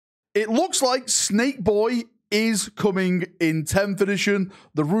It looks like Snake Boy is coming in 10th edition.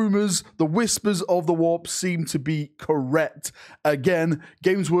 The rumors, the whispers of the warp seem to be correct. Again,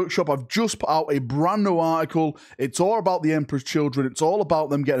 Games Workshop have just put out a brand new article. It's all about the Emperor's Children. It's all about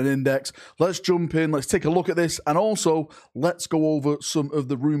them getting an index. Let's jump in. Let's take a look at this. And also, let's go over some of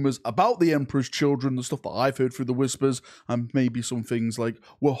the rumors about the Emperor's Children, the stuff that I've heard through the whispers, and maybe some things like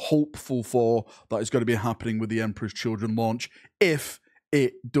we're hopeful for that is going to be happening with the Emperor's Children launch, if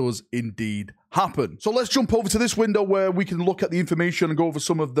it does indeed happen. So let's jump over to this window where we can look at the information and go over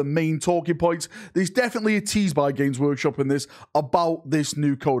some of the main talking points. There's definitely a tease by Games Workshop in this about this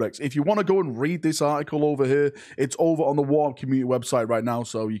new codex. If you want to go and read this article over here, it's over on the Warhammer community website right now,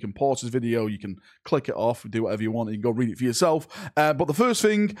 so you can pause this video, you can click it off, do whatever you want, and you can go read it for yourself. But the first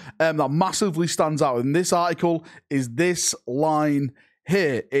thing that massively stands out in this article is this line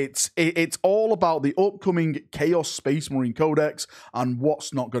here. It's all about the upcoming Chaos Space Marine Codex and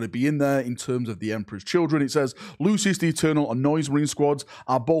what's not going to be in there in terms of the Emperor's Children. It says Lucius the Eternal and Noise Marine squads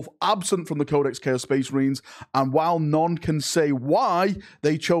are both absent from the Codex Chaos Space Marines, and while none can say why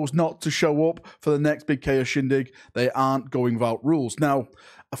they chose not to show up for the next big Chaos Shindig, they aren't going without rules. Now,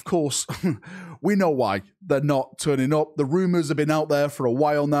 of course, we know why they're not turning up. The rumors have been out there for a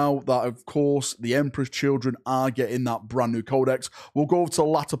while now that, of course, the Emperor's Children are getting that brand new codex. We'll go over to the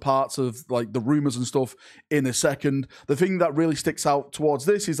latter parts of like the rumors and stuff in a second. The thing that really sticks out towards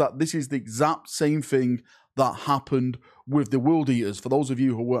this is that this is the exact same thing that happened with the World Eaters. For those of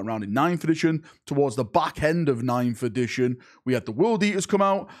you who weren't around in 9th edition, towards the back end of 9th edition, we had the World Eaters come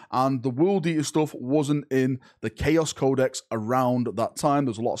out, and the World Eater stuff wasn't in the Chaos Codex around that time.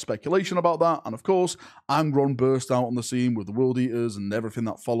 There's a lot of speculation about that, and of course, Angron burst out on the scene with the World Eaters and everything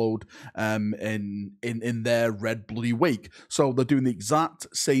that followed in their red bloody wake. So they're doing the exact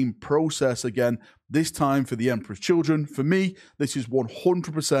same process again, this time for the Emperor's Children. For me, this is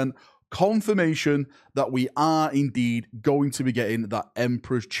 100% confirmation that we are indeed going to be getting that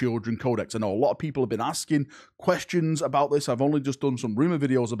Emperor's Children Codex. I know a lot of people have been asking questions about this. I've only just done some rumor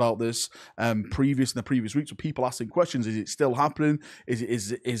videos about this in the previous weeks with people asking questions. Is it still happening?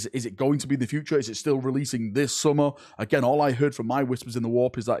 Is it going to be in the future? Is it still releasing this summer? Again, all I heard from my whispers in the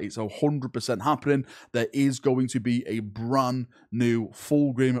warp is that it's 100% happening. There is going to be a brand new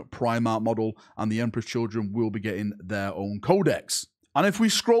Fulgrim Primarch model, and the Emperor's Children will be getting their own codex. And if we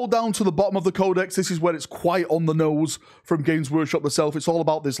scroll down to the bottom of the codex, this is where it's quite on the nose from Games Workshop themselves. It's all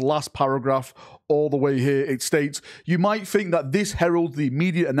about this last paragraph all the way here. It states, you might think that this heralds the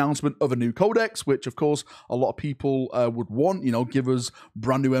immediate announcement of a new codex, which of course a lot of people would want, you know, give us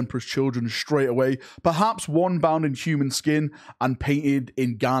brand new Emperor's Children straight away. Perhaps one bound in human skin and painted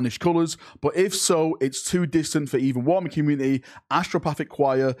in garnished colors. But if so, it's too distant for even Warhammer community astropathic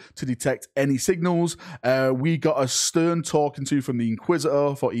choir to detect any signals. We got a stern talking to from the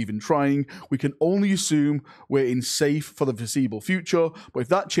Inquisitor for even trying. We can only assume we're in safe for the foreseeable future, but if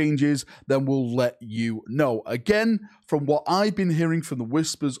that changes, then we'll let you know. Again, from what I've been hearing from the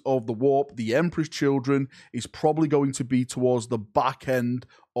whispers of the warp, the Emperor's Children is probably going to be towards the back end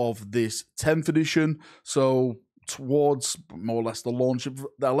of this 10th edition, so towards more or less the launch of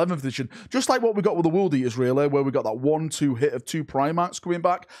the 11th edition, just like what we got with the World Eaters, really, where we got that 1-2 hit of 2 Primarchs coming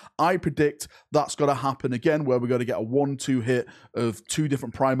back. I predict that's going to happen again, where we're going to get a 1-2 hit of 2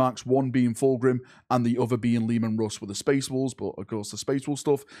 different Primarchs, one being Fulgrim and the other being Lehman Russ with the Space Wolves. But of course, the Space Wolf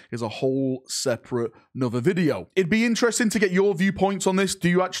stuff is a whole separate another video. It'd be interesting to get your viewpoints on this. Do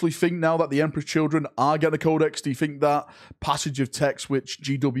you actually think now that the Emperor's Children are getting a codex, do you think that passage of text which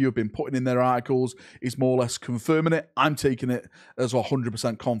GW have been putting in their articles is more or less confirming it? I'm taking it as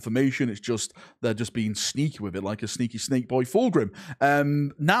 100% confirmation. It's just they're just being sneaky with it, like a sneaky snake boy Fulgrim.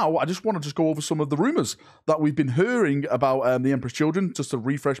 Now, I just want to go over some of the rumors that we've been hearing about the Emperor's Children, just to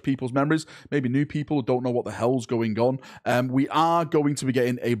refresh people's memories. Maybe new people who don't know what the hell's going on. We are going to be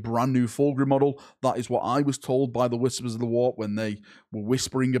getting a brand new Fulgrim model. That is what I was told by the Whispers of the Warp when they were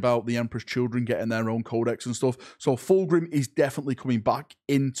whispering about the Emperor's Children getting their own codex and stuff. So Fulgrim is definitely coming back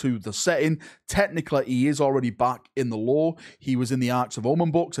into the setting. Technically, he is already back in the lore. He was in the Arcs of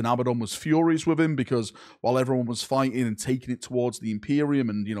Omen books, and Abaddon was furious with him because while everyone was fighting and taking it towards the Imperium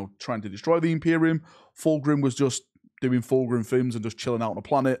and, you know, trying to destroy the Imperium, Fulgrim was just doing Fulgrim films and just chilling out on a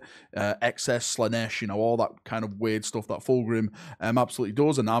planet, excess, Slanesh, you know, all that kind of weird stuff that Fulgrim absolutely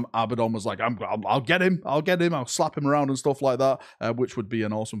does. And Abaddon was like, I'll get him, I'll slap him around and stuff like that, which would be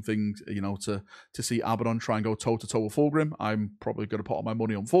an awesome thing, you know, to see Abaddon try and go toe-to-toe with Fulgrim. I'm probably going to put all my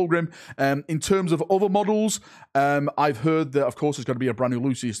money on Fulgrim. In terms of other models, I've heard that, of course, there's going to be a brand new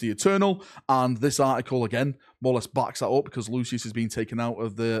Lucius the Eternal, and this article, again, more or less backs that up because Lucius is being taken out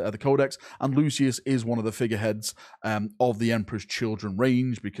of the codex, and Lucius is one of the figureheads of the Emperor's Children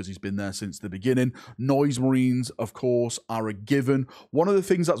range because he's been there since the beginning. Noise Marines, of course, are a given. One of the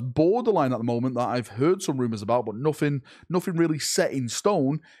things that's borderline at the moment that I've heard some rumors about, but nothing really set in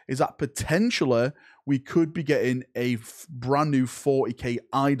stone, is that potentially we could be getting a brand new 40k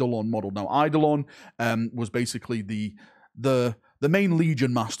Eidolon model. Now, Eidolon was basically the main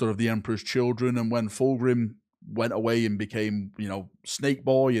Legion master of the Emperor's Children, and when Fulgrim went away and became, Snake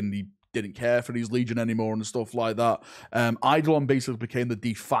Boy, and he didn't care for his Legion anymore and stuff like that, Eidolon basically became the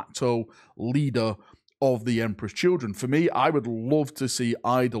de facto leader of the Emperor's Children. For me, I would love to see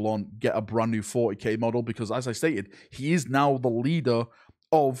Eidolon get a brand new 40k model because, as I stated, he is now the leader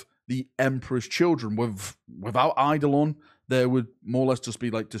of the Emperor's Children. Without Eidolon, there would more or less just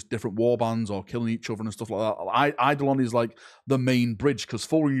be just different warbands or killing each other and stuff like that. Eidolon is like the main bridge because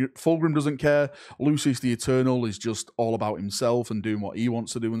Fulgrim doesn't care. Lucius the Eternal is just all about himself and doing what he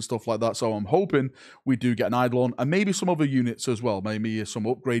wants to do and stuff like that. So I'm hoping we do get an Eidolon and maybe some other units as well. Maybe some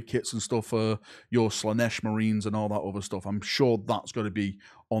upgrade kits and stuff for your Slaanesh Marines and all that other stuff. I'm sure that's going to be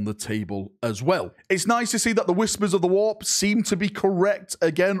on the table as well. It's nice to see that the Whispers of the Warp seem to be correct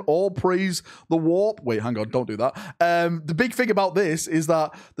again. All praise the Warp. Wait, hang on, don't do that. The big thing about this is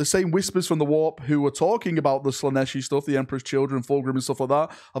that the same Whispers from the Warp who were talking about the Slaaneshi stuff, the Emperor's Children, Fulgrim and stuff like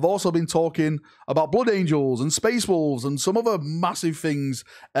that, have also been talking about Blood Angels and Space Wolves and some other massive things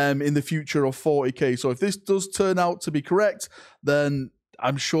in the future of 40k. So if this does turn out to be correct, then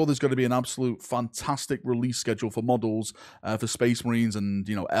I'm sure there's going to be an absolute fantastic release schedule for models for Space Marines and,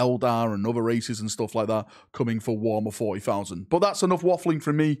 Eldar and other races and stuff like that coming for Warhammer 40,000. But that's enough waffling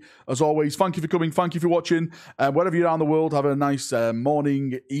from me. As always, thank you for coming. Thank you for watching. Wherever you're around the world, have a nice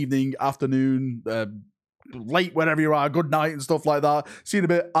morning, evening, afternoon, late, wherever you are. Good night and stuff like that. See you in a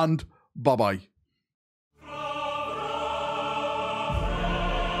bit and bye-bye.